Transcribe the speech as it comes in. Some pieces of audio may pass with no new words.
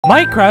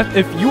Minecraft,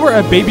 if you were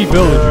a baby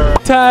villager.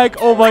 Tag,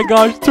 oh my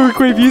gosh,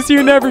 Turquavius,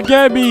 you never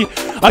get me.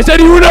 I said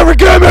you would never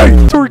get me.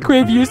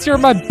 Turquavius, you're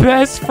my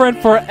best friend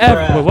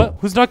forever. Wait, what?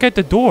 Who's knocking at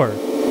the door?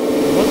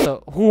 What the?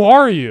 Who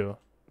are you?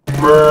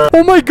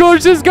 Oh my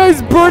gosh, this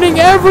guy's burning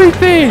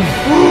everything.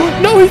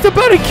 No, he's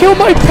about to kill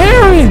my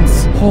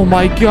parents. Oh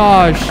my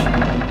gosh.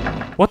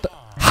 What the?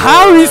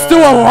 How is he still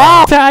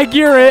alive? Tag,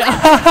 you're it.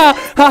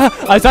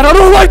 I said I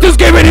don't like this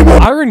game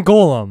anymore. Iron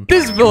Golem.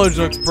 This village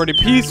looks pretty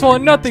peaceful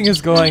and nothing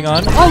is going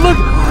on. Oh, look.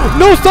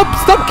 No,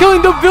 stop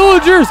killing the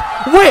villagers.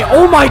 Wait,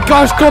 oh my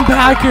gosh, come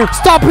back here.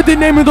 Stop with the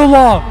name of the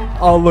law.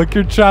 Oh, look,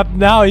 you're trapped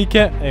now. You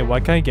can't. Hey,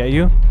 why can't I get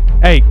you?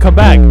 Hey, come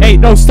back. Hey,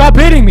 no, stop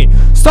hitting me.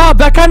 Stop,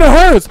 that kind of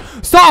hurts.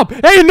 Stop.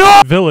 Hey,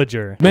 no.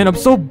 Villager. Man, I'm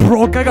so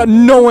broke. I got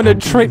no one to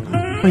trade.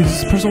 Wait,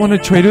 does this person want to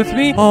trade with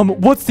me?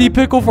 What's the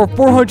pickle for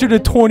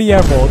 420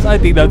 emeralds? I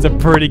think that's a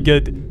pretty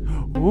good...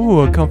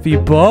 Ooh, a comfy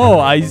bow.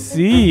 I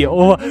see.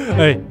 Oh,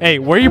 hey,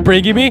 where are you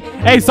bringing me?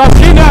 Hey, stop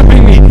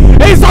kidnapping me.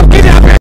 Hey, stop kidnapping